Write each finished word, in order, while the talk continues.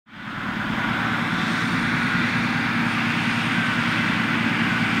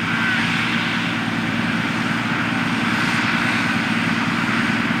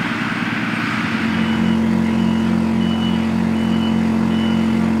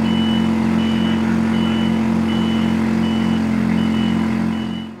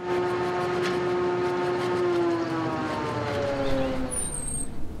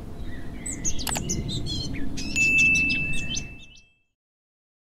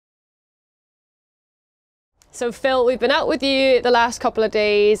So Phil, we've been out with you the last couple of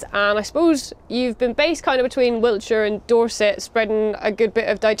days, and I suppose you've been based kind of between Wiltshire and Dorset, spreading a good bit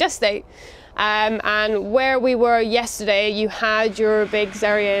of digestate. And where we were yesterday, you had your big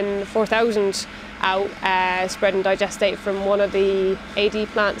Xerion 4000 out spreading digestate from one of the AD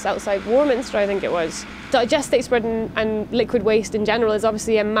plants outside Warminster, I think it was. Digestate spreading and liquid waste in general is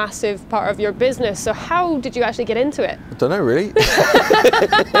obviously a massive part of your business. So how did you actually get into it? I don't know really.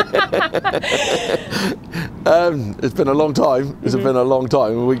 It's been a long time. It's been a long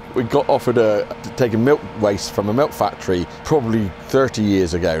time. We got offered taking milk waste from a milk factory probably 30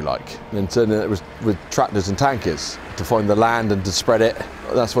 years ago, like, and so it was with tractors and tankers to find the land and to spread it.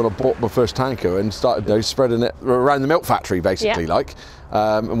 That's when I bought my first tanker and started spreading it around the milk factory, basically, like.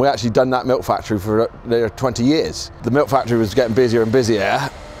 And we actually done that milk factory for 20 years. The milk factory was getting busier and busier,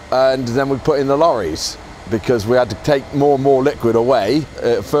 and then we put in the lorries because we had to take more and more liquid away.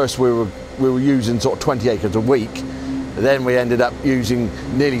 At first we were using sort of 20 acres a week, then we ended up using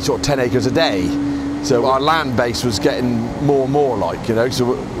nearly sort of 10 acres a day. So our land base was getting more and more, like, you know, so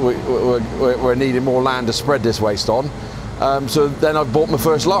we're needing more land to spread this waste on. So then I bought my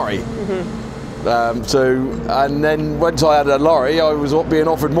first lorry. And then once I had a lorry, I was being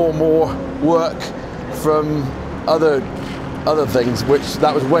offered more and more work from other things, which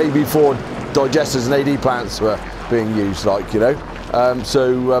that was way before digesters and AD plants were being used, like, you know.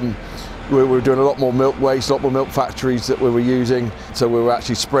 We were doing a lot more milk waste, a lot more milk factories that we were using. So we were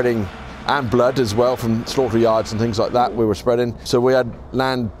actually spreading, and blood as well from slaughter yards and things like that we were spreading. So we had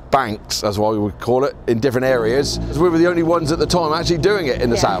land banks, that's what we would call it, in different areas. We were the only ones at the time actually doing it in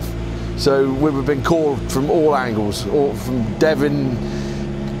the south. So we were being called from all angles, all from Devon,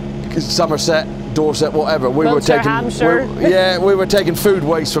 Somerset, Dorset, whatever. We were taking food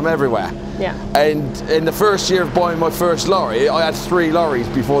waste from everywhere. Yeah. And in the first year of buying my first lorry, I had 3 lorries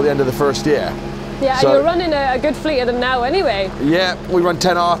before the end of the first year. Yeah, so, and you're running a good fleet of them now anyway. Yeah, we run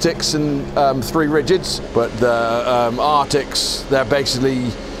 10 Arctics and 3 Rigids, but the Arctics, they're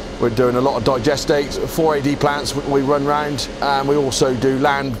basically, we're doing a lot of digestates, 4 AD plants we run round, and we also do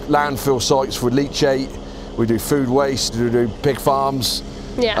landfill sites for leachate, we do food waste, we do pig farms.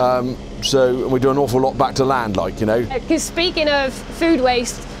 Yeah. So we do an awful lot back to land, like, you know. Because speaking of food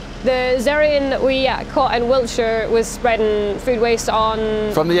waste, the Xerion that we caught in Wiltshire was spreading food waste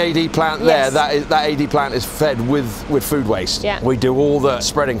on... From the AD plant there, that AD plant is fed with food waste. Yeah. We do all the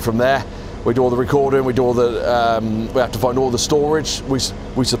spreading from there. We do all the recording, we do all the, we have to find all the storage. We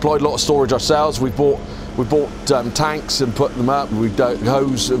supplied a lot of storage ourselves. We bought tanks and put them up. We've done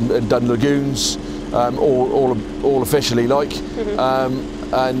hose and done lagoons, all officially, like.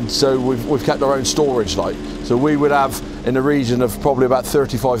 And so we've kept our own storage, like. So we would have in the region of probably about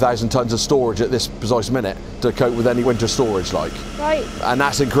 35,000 tonnes of storage at this precise minute to cope with any winter storage, like. Right. And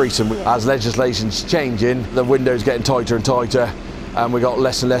that's increasing as legislation's changing. The window's getting tighter and tighter, and we got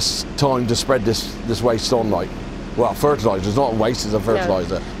less and less time to spread this waste on, like. Well, fertiliser is not a waste, it's a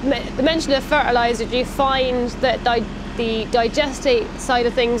fertiliser. No. The mention of fertiliser, do you find that the digestate side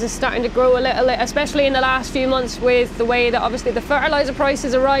of things is starting to grow a little, especially in the last few months with the way that obviously the fertiliser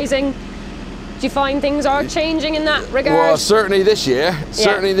prices are rising? Do you find things are changing in that regard? Well, certainly this year.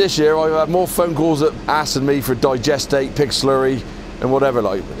 Certainly this year, I've had more phone calls that asking me for digestate, pig slurry, and whatever,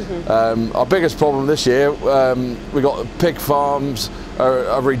 like. Our biggest problem this year, we got pig farms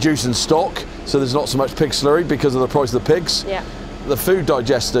are reducing stock, so there's not so much pig slurry because of the price of the pigs. Yeah. The food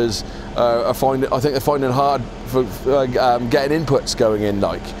digesters I think they're finding it hard for getting inputs going in,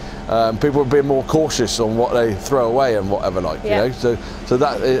 like. People are being more cautious on what they throw away and whatever, like, you know. So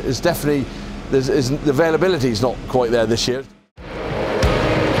that is definitely, the availability is not quite there this year.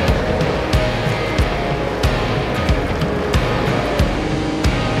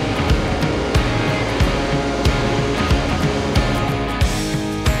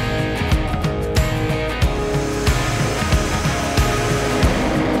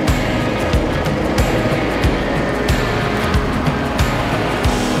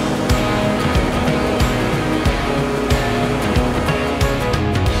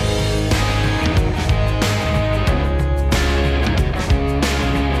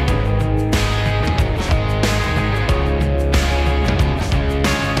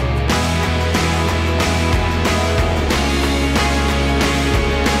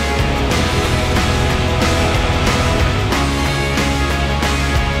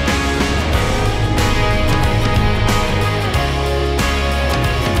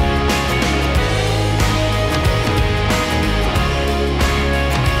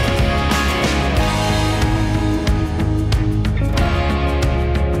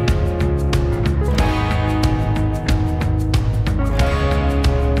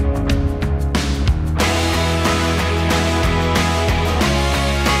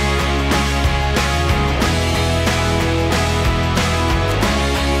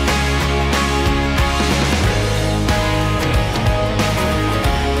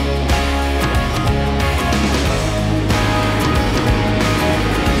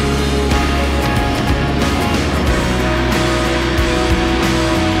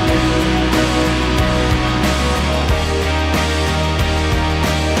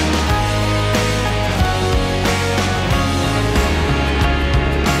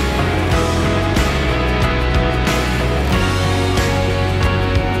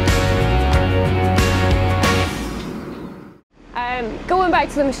 going back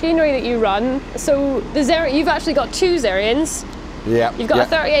to the machinery that you run, so the Xerion, you've actually got 2 Xerions. Yeah. You've got a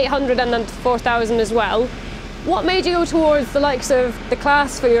 3800 and then 4000 as well. What made you go towards the likes of the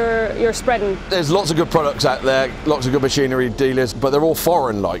Claas for your spreading? There's lots of good products out there, lots of good machinery dealers, but they're all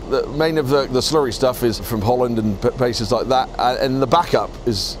foreign. Like the main of the slurry stuff is from Holland and places like that, and the backup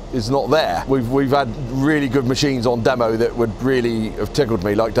is not there. We've had really good machines on demo that would really have tickled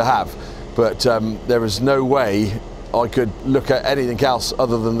me like to have, but there was no way I could look at anything else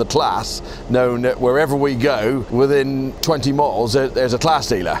other than the Claas, knowing that wherever we go, within 20 miles, there's a Claas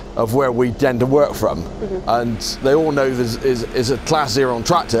dealer of where we tend to work from. And they all know there's a Claas Xerion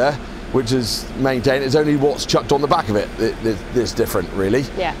tractor, which is maintained. It's only what's chucked on the back of it that's different, really.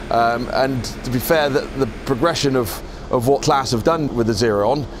 Yeah. And to be fair, the progression of what Claas have done with the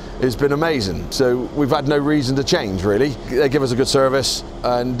Xerion has been amazing. So we've had no reason to change, really. They give us a good service,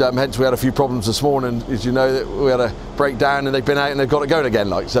 and hence we had a few problems this morning. As you know, that we had a breakdown and they've been out and they've got it going again.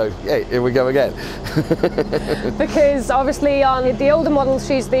 Like, so yeah, here we go again. Because obviously on the older model,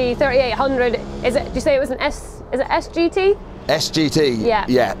 she's the 3800. Did you say it was is it SGT? SGT,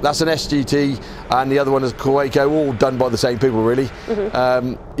 yeah, that's an SGT, and the other one is Kaweco, all done by the same people, really.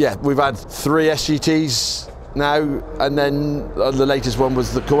 Yeah, we've had 3 SGTs now, and then the latest one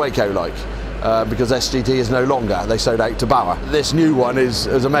was the Kaweco, because SGT is no longer. They sold out to Bauer. This new one is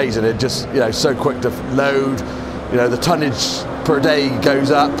amazing. It just, so quick to load. The tonnage per day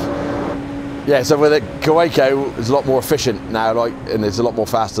goes up. Yeah, so with the Kaweco, it's a lot more efficient now, and it's a lot more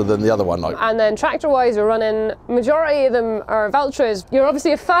faster than the other one. And then tractor-wise, we're running, majority of them are Valtras. You're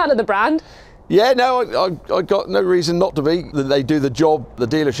obviously a fan of the brand. Yeah, no, I got no reason not to be. They do the job. The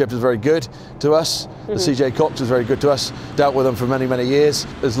dealership is very good to us. The CJ Cox is very good to us. Dealt with them for many, many years.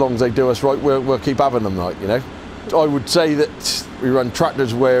 As long as they do us right, we'll keep having them, I would say that we run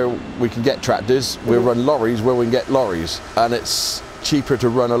tractors where we can get tractors. We'll run lorries where we can get lorries. And it's cheaper to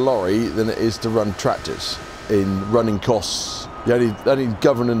run a lorry than it is to run tractors in running costs. The only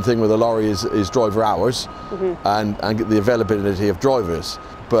governing thing with a lorry is driver hours and the availability of drivers.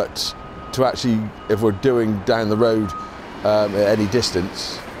 But to actually, if we're doing down the road at any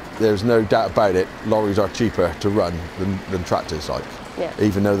distance, there's no doubt about it, lorries are cheaper to run than tractors,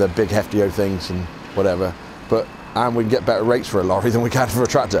 even though they're big hefty old things and whatever. And we can get better rates for a lorry than we can for a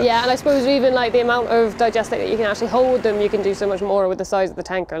tractor. Yeah, and I suppose even the amount of digestate that you can actually hold them, you can do so much more with the size of the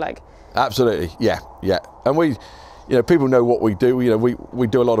tanker, Absolutely, yeah. And we, people know what we do. We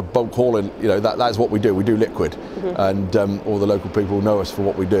do a lot of bulk hauling. That's what we do. We do liquid, and all the local people know us for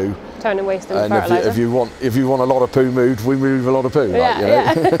what we do. Turning waste into and fertiliser. if you want a lot of poo moved, we move a lot of poo.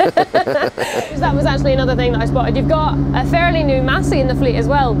 Yeah. That was actually another thing that I spotted. You've got a fairly new Massey in the fleet as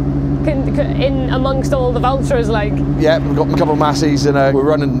well, in amongst all the Valtras, Yeah, we've got a couple of Masseys, and we're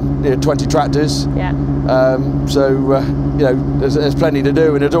running 20 tractors. Yeah. There's plenty to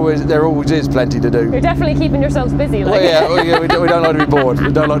do, and there always is plenty to do. You're definitely keeping yourselves busy. Well, yeah, we don't like to be bored.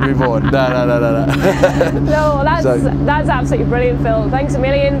 We don't like to be bored. No. No, that's absolutely brilliant, Phil. Thanks a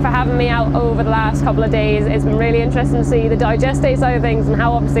million for having me out over the last couple of days. It's been really interesting to see the digestate side of things and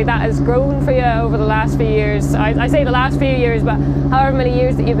how obviously that has grown for you over the last few years. I say the last few years, but however many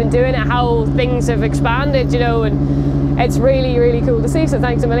years that you've been doing it, how things have expanded, and it's really, really cool to see. So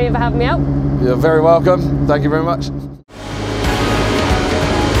thanks a million for having me out. You're very welcome. Thank you very much.